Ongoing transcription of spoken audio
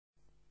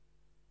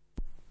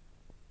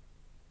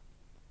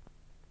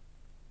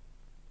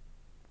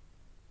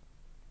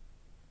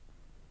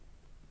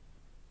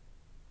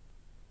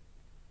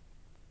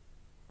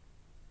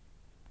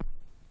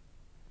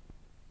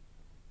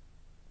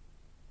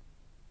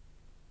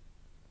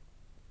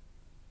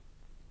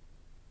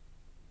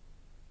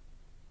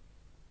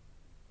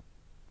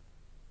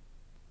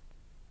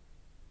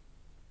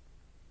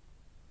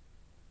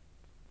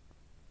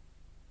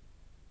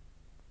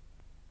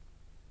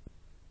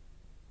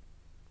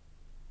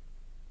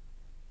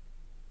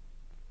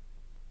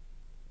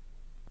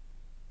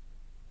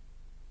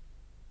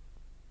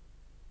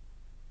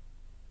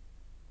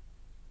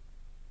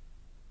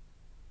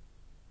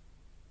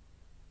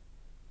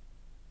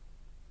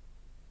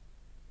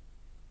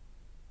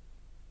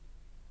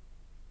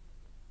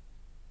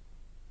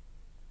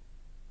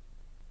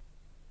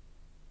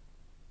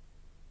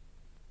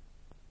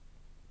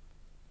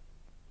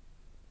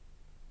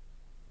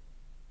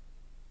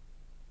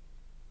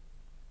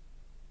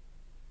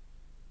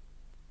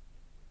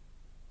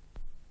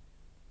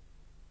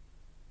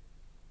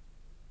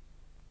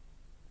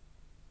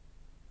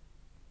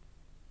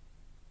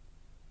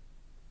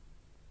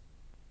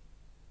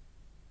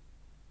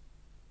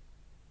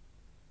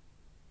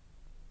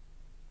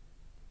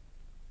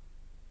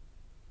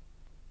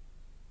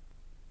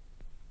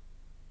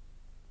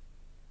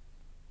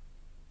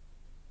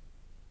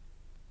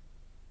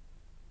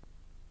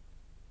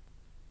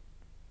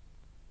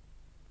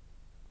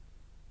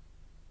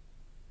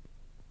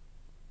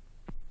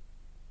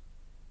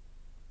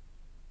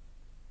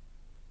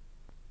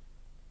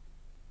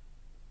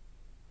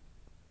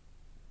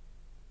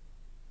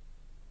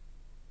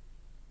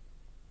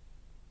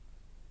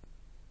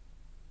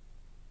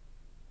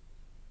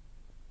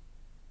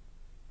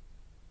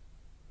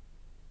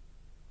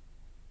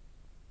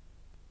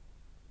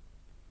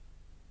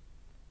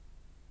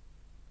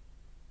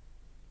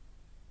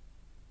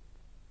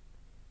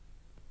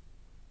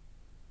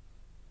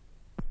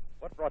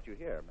brought you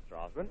here, Mr.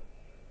 Osborne?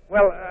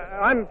 Well,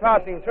 I'm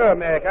passing through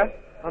America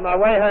on my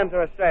way home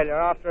to Australia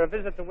after a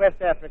visit to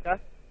West Africa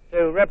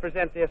to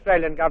represent the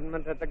Australian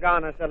government at the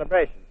Ghana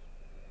celebrations.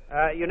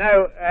 You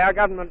know, our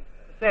government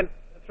sent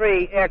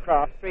three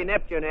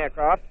Neptune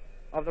aircraft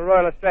of the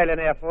Royal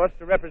Australian Air Force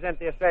to represent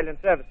the Australian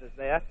services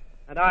there,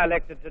 and I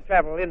elected to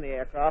travel in the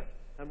aircraft,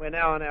 and we're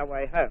now on our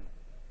way home.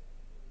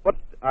 What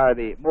are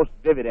the most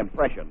vivid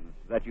impressions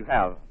that you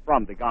have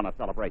from the Ghana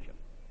celebration?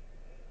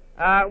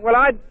 Well,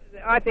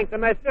 I think the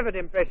most vivid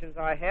impressions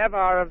I have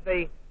are of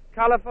the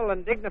colourful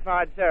and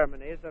dignified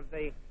ceremonies of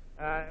the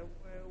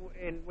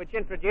which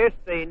introduced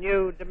the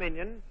new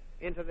dominion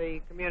into the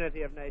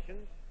community of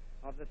nations,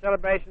 of the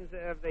celebrations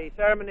of the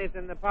ceremonies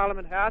in the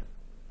Parliament House,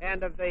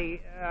 and of the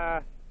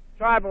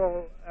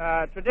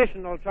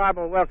traditional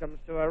tribal welcomes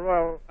to Her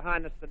Royal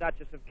Highness the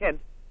Duchess of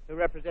Kent, who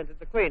represented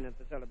the Queen at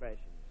the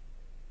celebrations.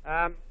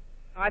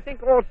 I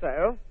think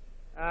also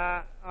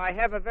I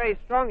have a very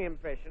strong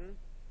impression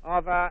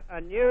of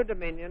a new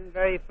dominion,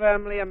 very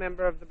firmly a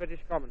member of the British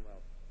Commonwealth.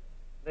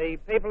 The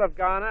people of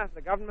Ghana,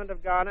 the government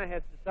of Ghana,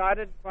 has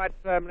decided quite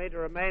firmly to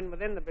remain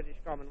within the British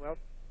Commonwealth.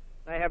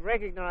 They have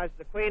recognized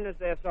the Queen as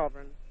their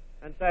sovereign,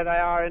 and so they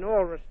are in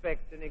all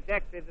respects in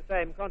exactly the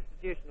same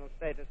constitutional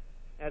status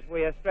as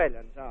we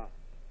Australians are.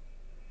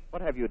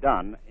 What have you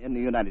done in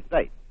the United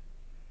States?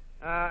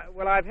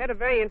 Well, I've had a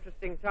very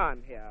interesting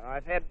time here.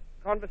 I've had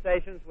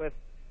conversations with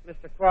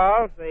Mr.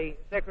 Quarles, the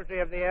Secretary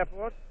of the Air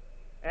Force,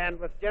 and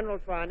with General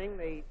Twining,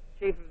 the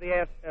Chief of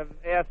the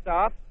Air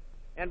Staff,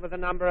 and with a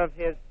number of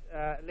his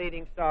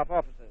leading staff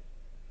officers.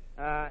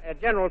 At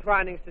General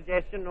Twining's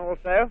suggestion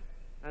also,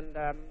 and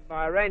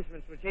by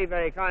arrangements which he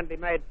very kindly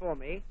made for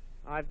me,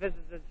 I've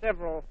visited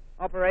several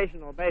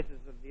operational bases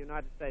of the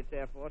United States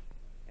Air Force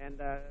and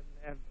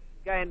have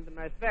gained the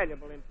most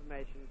valuable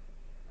information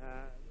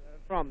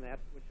from that,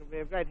 which will be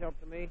of great help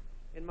to me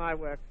in my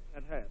work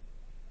at home.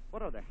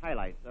 What are the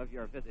highlights of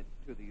your visit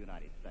to the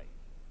United States?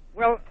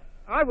 Well,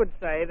 I would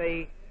say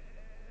the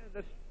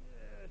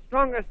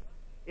strongest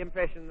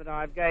impression that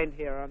I've gained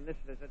here on this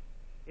visit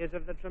is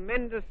of the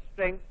tremendous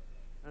strength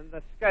and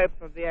the scope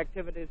of the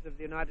activities of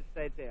the United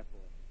States Air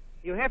Force.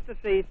 You have to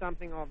see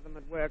something of them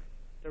at work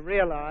to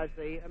realize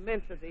the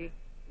immensity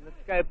and the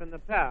scope and the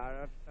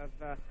power of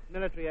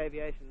military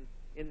aviation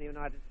in the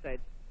United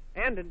States,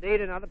 and indeed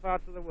in other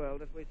parts of the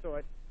world, as we saw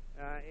it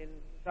in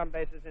some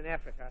bases in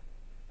Africa.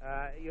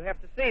 You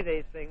have to see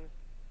these things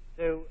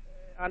to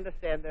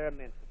understand their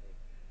immensity.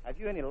 Have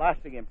you any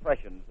lasting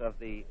impressions of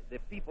the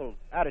people's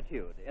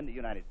attitude in the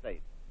United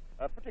States,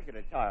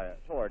 particularly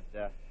toward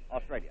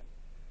Australia?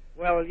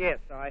 Well, yes,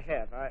 I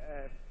have.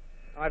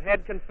 I've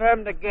had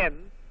confirmed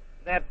again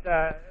that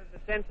the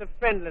sense of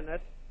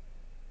friendliness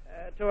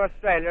to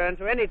Australia and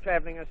to any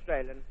traveling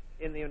Australian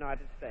in the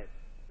United States.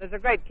 There's a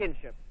great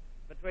kinship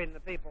between the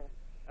people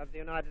of the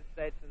United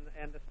States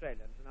and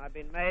Australians, and I've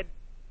been made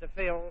to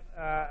feel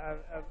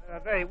a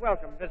very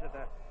welcome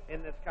visitor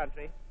in this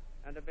country,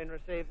 and have been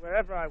received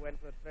wherever I went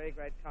with very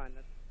great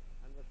kindness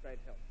and with great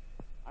help.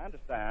 I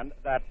understand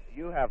that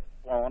you have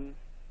flown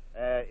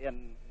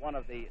in one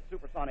of the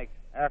supersonic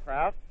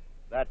aircraft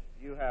that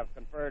you have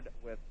conferred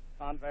with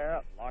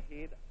Convair,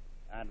 Lockheed,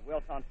 and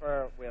will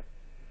confer with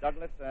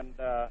Douglas and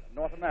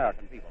North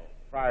American people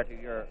prior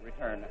to your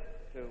return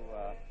to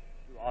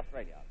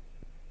Australia.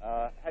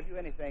 Have you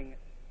anything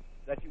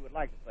that you would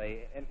like to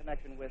say in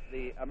connection with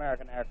the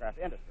American aircraft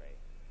industry?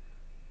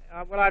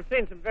 Well, I've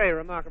seen some very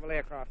remarkable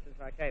aircraft since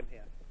I came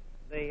here.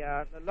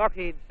 The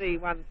Lockheed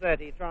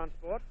C-130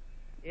 transport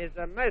is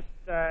a most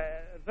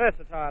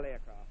versatile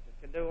aircraft.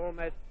 It can do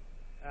almost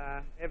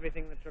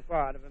everything that's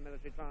required of a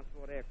military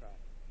transport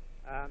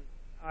aircraft.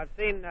 I've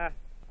seen,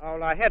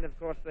 I had, of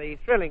course, the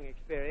thrilling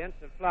experience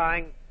of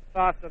flying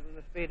faster than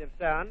the speed of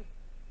sound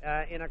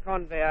in a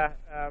Convair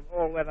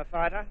all-weather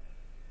fighter,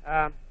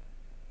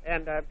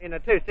 and in a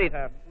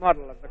two-seater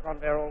model of the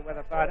Convair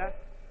all-weather fighter.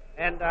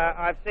 And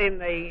I've seen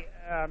the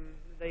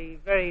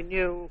very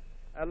new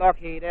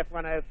Lockheed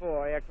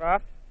F-104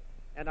 aircraft,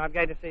 and I'm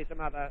going to see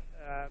some other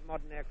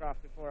modern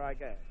aircraft before I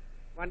go.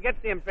 One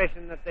gets the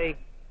impression that the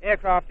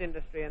aircraft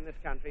industry in this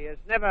country is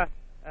never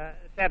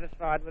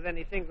satisfied with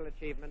any single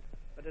achievement,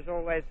 but is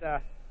always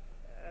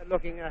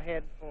looking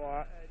ahead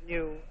for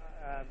new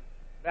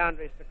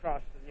boundaries to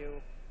cross and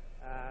new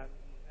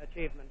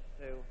achievements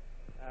to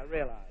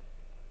realize.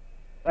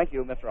 Thank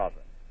you, Mr.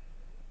 Osborne.